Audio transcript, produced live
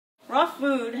Raw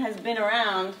food has been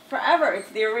around forever.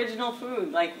 It's the original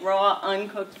food, like raw,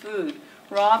 uncooked food.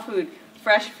 Raw food,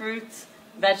 fresh fruits,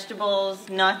 vegetables,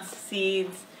 nuts,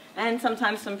 seeds, and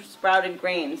sometimes some sprouted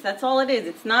grains. That's all it is.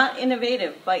 It's not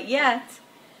innovative, but yet,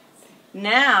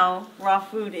 now raw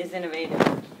food is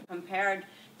innovative compared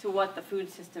to what the food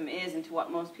system is and to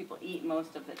what most people eat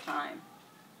most of the time.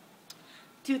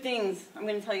 Two things, I'm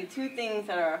going to tell you two things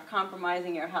that are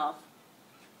compromising your health.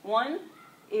 One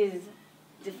is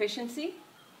deficiency,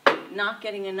 not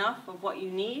getting enough of what you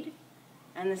need.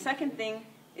 And the second thing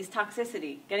is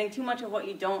toxicity, getting too much of what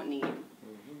you don't need.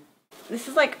 This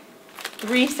is like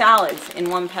 3 salads in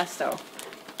 1 pesto.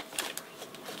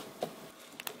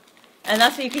 And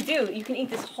that's what you could do. You can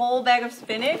eat this whole bag of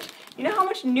spinach. You know how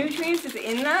much nutrients is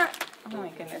in that? Oh my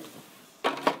goodness.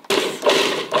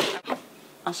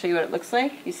 I'll show you what it looks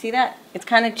like. You see that? It's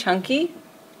kind of chunky.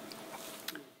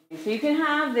 So you can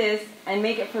have this and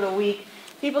make it for the week.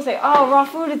 People say, oh, raw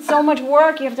food, it's so much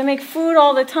work. You have to make food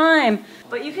all the time.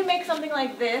 But you can make something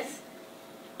like this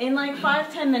in like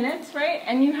 5-10 minutes, right?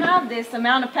 And you have this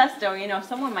amount of pesto. You know,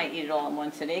 someone might eat it all in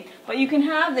one sitting. But you can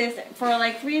have this for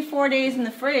like 3-4 days in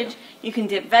the fridge. You can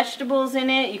dip vegetables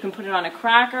in it. You can put it on a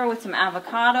cracker with some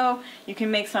avocado. You can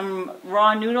make some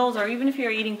raw noodles, or even if you're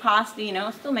eating pasta, you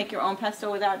know, still make your own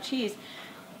pesto without cheese.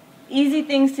 Easy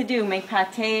things to do, make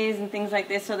pâtés and things like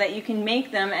this so that you can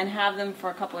make them and have them for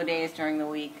a couple of days during the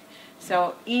week.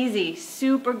 So easy,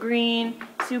 super green,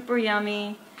 super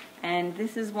yummy, and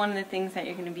this is one of the things that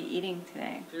you're going to be eating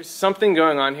today. There's something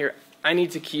going on here. I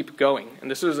need to keep going. And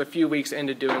this was a few weeks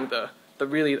into doing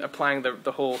applying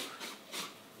the whole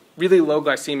really low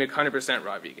glycemic 100%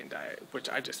 raw vegan diet, which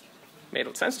I just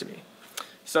made sense to me.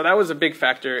 So that was a big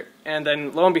factor, and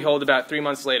then lo and behold, about 3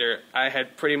 months later, I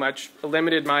had pretty much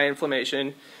eliminated my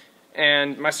inflammation,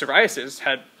 and my psoriasis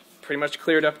had pretty much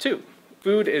cleared up too.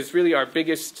 Food is really our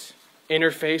biggest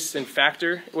interface and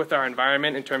factor with our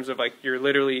environment in terms of like you're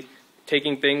literally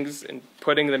taking things and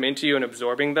putting them into you and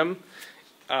absorbing them.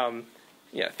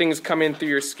 Yeah, things come in through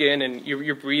your skin and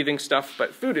you're breathing stuff,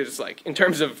 but food is like, in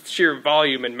terms of sheer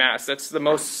volume and mass, that's the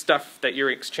most stuff that you're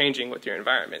exchanging with your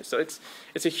environment. So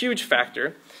it's a huge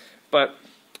factor, but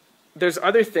there's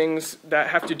other things that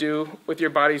have to do with your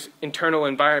body's internal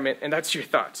environment, and that's your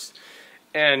thoughts.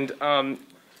 And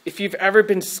if you've ever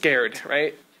been scared,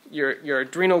 right, your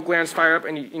adrenal glands fire up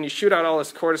and you shoot out all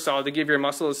this cortisol to give your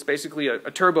muscles basically a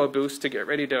turbo boost to get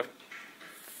ready to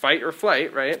fight or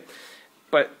flight, right?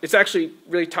 But it's actually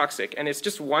really toxic, and it's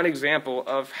just one example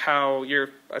of how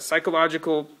a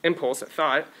psychological impulse, a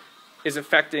thought, is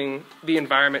affecting the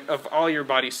environment of all your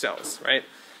body cells, right?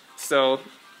 So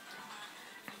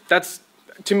that's,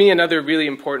 to me, another really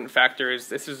important factor is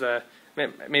this is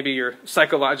maybe your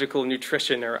psychological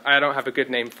nutrition, or I don't have a good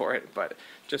name for it, but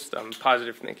just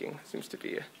positive thinking seems to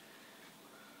be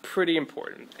pretty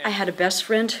important. I had a best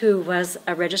friend who was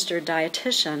a registered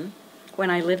dietitian when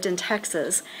I lived in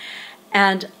Texas.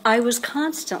 And I was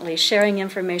constantly sharing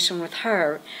information with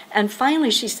her. And finally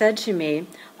she said to me,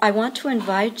 I want to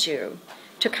invite you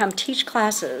to come teach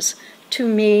classes to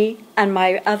me and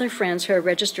my other friends who are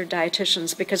registered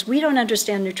dietitians, because we don't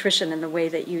understand nutrition in the way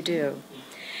that you do.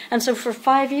 And so for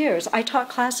 5 years, I taught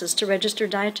classes to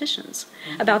registered dietitians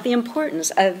about the importance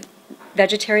of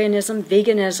vegetarianism,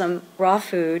 veganism, raw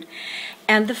food,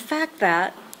 and the fact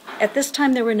that at this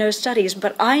time there were no studies,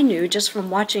 but I knew just from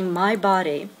watching my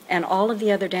body and all of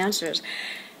the other dancers,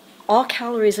 all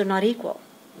calories are not equal.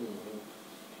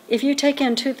 If you take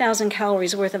in 2,000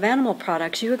 calories worth of animal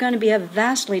products, you are going to be a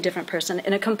vastly different person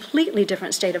in a completely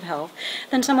different state of health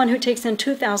than someone who takes in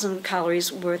 2,000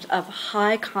 calories worth of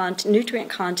high nutrient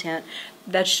content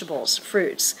vegetables,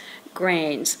 fruits,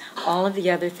 grains, all of the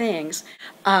other things.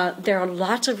 There are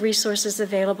lots of resources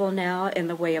available now in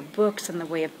the way of books, in the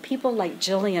way of people like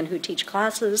Jillian who teach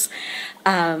classes.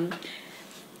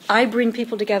 I bring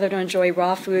people together to enjoy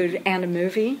raw food and a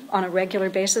movie on a regular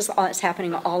basis. It's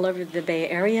happening all over the Bay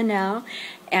Area now.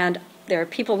 And there are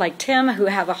people like Tim who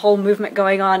have a whole movement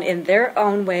going on in their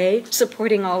own way,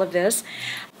 supporting all of this.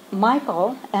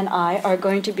 Michael and I are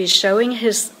going to be showing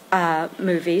his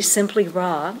movie, Simply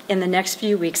Raw, in the next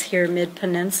few weeks here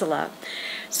mid-peninsula.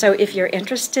 So if you're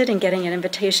interested in getting an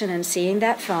invitation and seeing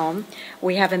that film,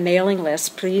 we have a mailing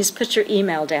list. Please put your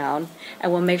email down,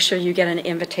 and we'll make sure you get an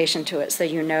invitation to it so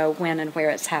you know when and where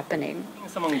it's happening. Seeing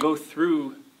someone go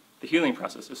through the healing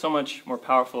process is so much more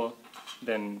powerful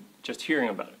than just hearing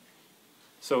about it.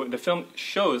 So the film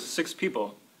shows 6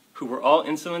 people who were all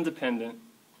insulin dependent,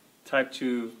 type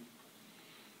 2,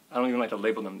 I don't even like to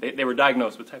label them. They were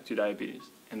diagnosed with type 2 diabetes,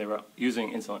 and they were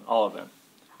using insulin, all of them.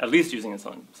 At least using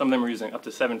insulin. Some of them were using up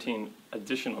to 17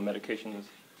 additional medications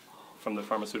from the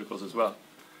pharmaceuticals as well.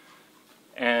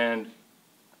 And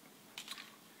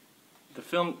the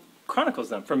film chronicles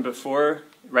them from before,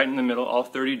 right in the middle, all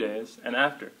 30 days, and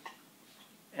after.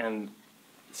 And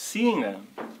seeing them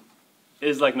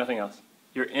is like nothing else.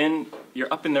 You're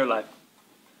up in their life.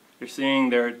 You're seeing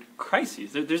their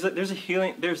crises. There's a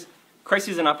healing, there's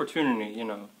crises and opportunity, you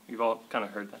know, you've all kind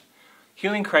of heard that.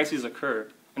 Healing crises occur,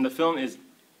 and the film is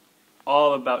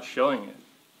all about showing it.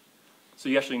 So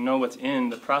you actually know what's in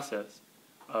the process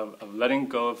of letting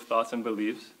go of thoughts and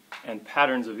beliefs and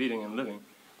patterns of eating and living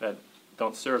that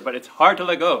don't serve. But it's hard to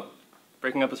let go.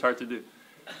 Breaking up is hard to do.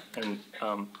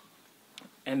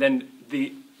 And then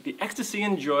the ecstasy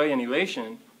and joy and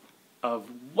elation of,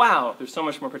 wow, there's so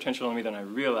much more potential in me than I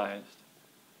realized.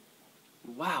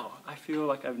 Wow, I feel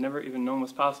like I've never even known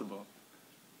what's possible.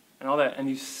 And all that, and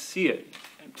you see it.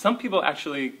 And some people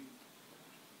actually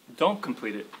don't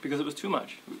complete it because it was too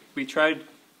much. We tried,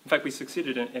 in fact, we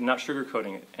succeeded in not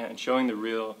sugarcoating it and showing the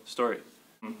real story.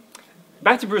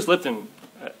 Back to Bruce Lipton,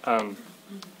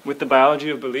 with the biology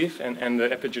of belief and the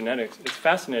epigenetics, it's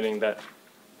fascinating that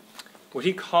what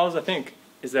he calls, I think,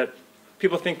 is that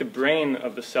people think the brain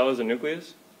of the cell is a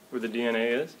nucleus, where the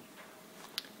DNA is.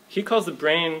 He calls the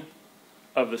brain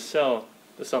of the cell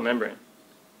membrane.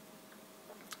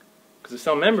 Because the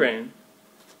cell membrane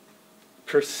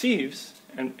perceives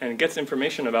and gets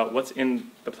information about what's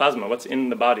in the plasma, what's in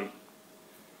the body,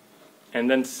 and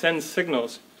then sends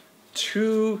signals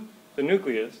to the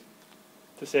nucleus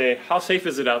to say, how safe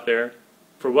is it out there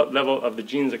for what level of the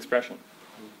gene's expression?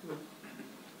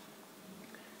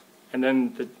 And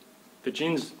then the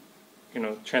genes, you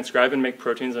know, transcribe and make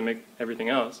proteins and make everything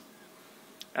else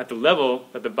at the level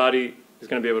that the body is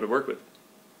going to be able to work with.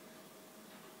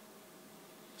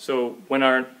 So when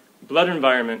our blood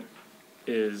environment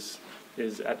is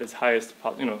at its highest,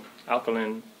 you know,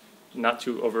 alkaline, not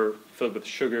too filled with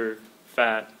sugar,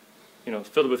 fat, you know,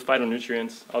 filled with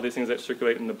phytonutrients, all these things that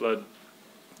circulate in the blood,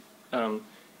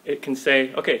 it can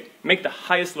say, okay, make the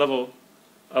highest level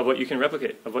of what you can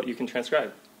replicate, of what you can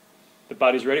transcribe. The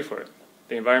body's ready for it.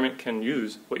 The environment can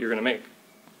use what you're going to make.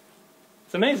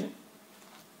 It's amazing.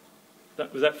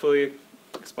 Was that fully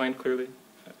explained clearly?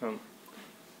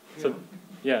 So,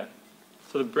 yeah.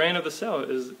 So the brain of the cell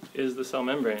is the cell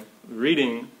membrane,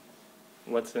 reading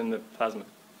what's in the plasma.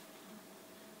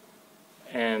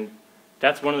 And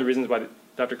that's one of the reasons why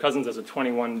Dr. Cousins has a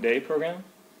 21-day program,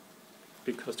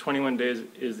 because 21 days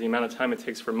is the amount of time it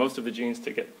takes for most of the genes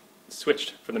to get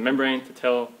switched for the membrane to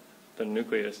tell the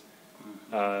nucleus,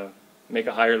 make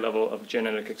a higher level of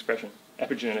genetic expression,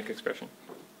 epigenetic expression,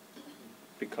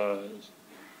 because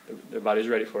their body's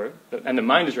ready for it, and the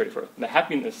mind is ready for it. The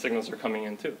happiness signals are coming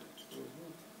in too.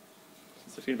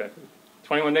 It's the feedback.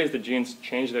 21 days, the genes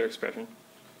change their expression,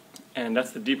 and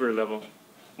that's the deeper level,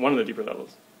 one of the deeper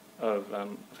levels of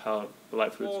how the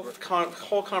light foods work.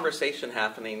 Whole conversation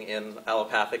happening in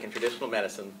allopathic and traditional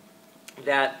medicine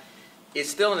that is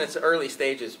still in its early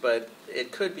stages, but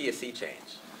it could be a sea change.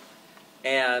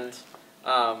 And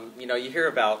you know, you hear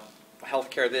about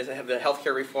healthcare, the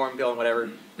healthcare reform bill and whatever.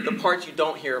 The parts you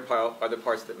don't hear about are the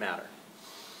parts that matter.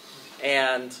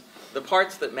 And the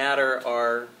parts that matter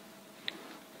are,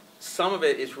 some of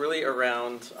it is really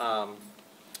around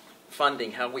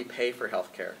funding, how we pay for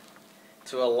healthcare,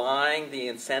 to align the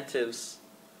incentives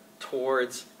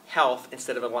towards health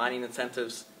instead of aligning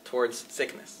incentives towards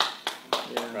sickness.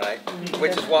 Yeah. Right?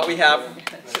 Which is what we have.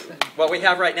 What we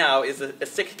have right now is a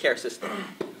sick care system.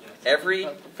 Every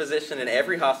physician in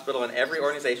every hospital and every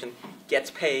organization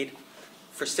gets paid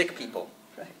for sick people,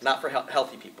 not for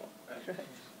healthy people.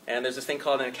 And there's this thing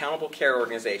called an accountable care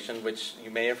organization, which you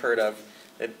may have heard of.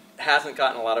 It hasn't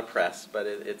gotten a lot of press, but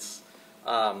it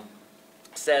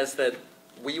says that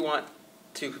we want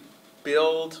to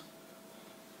build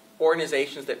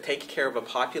organizations that take care of a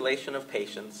population of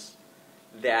patients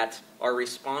that are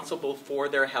responsible for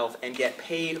their health and get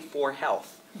paid for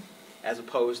health as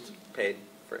opposed to paid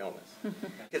for illness.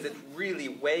 Because it's really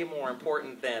way more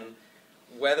important than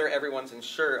whether everyone's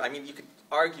insured. I mean, you could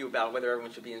argue about whether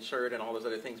everyone should be insured and all those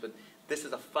other things, but this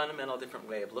is a fundamental different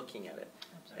way of looking at it.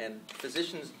 And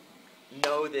physicians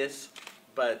know this,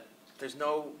 but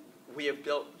we have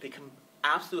built the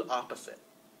absolute opposite.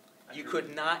 You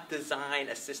could not design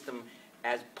a system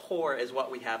as poor as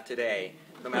what we have today,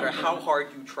 no matter how hard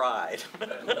you tried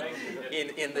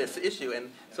in this issue.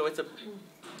 And so it's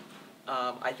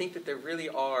I think that there really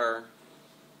are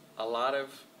a lot of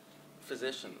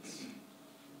physicians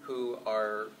who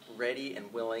are ready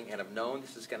and willing and have known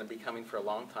this is going to be coming for a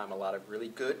long time, a lot of really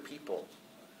good people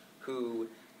who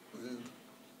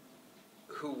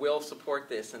will support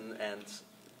this, and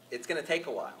it's going to take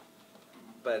a while.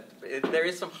 there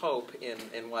is some hope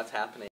in what's happening.